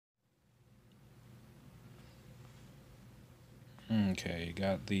Okay,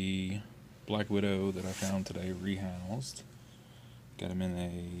 got the Black Widow that I found today rehoused. Got him in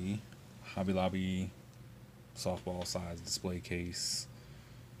a Hobby Lobby softball size display case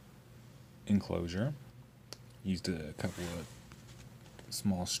enclosure. Used a couple of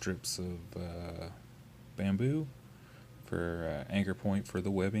small strips of bamboo for anchor point for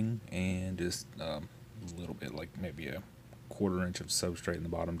the webbing, and just a little bit, like maybe a quarter inch of substrate in the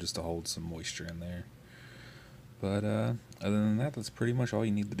bottom just to hold some moisture in there. But other than that, that's pretty much all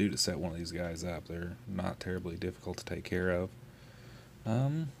you need to do to set one of these guys up. They're not terribly difficult to take care of.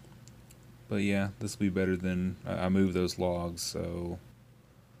 Um, but yeah, this will be better than I moved those logs, so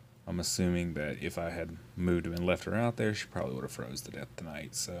I'm assuming that if I had moved them and left her out there, she probably would have froze to death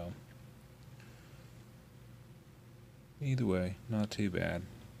tonight. So either way, not too bad.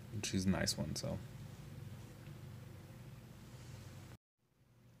 She's a nice one, so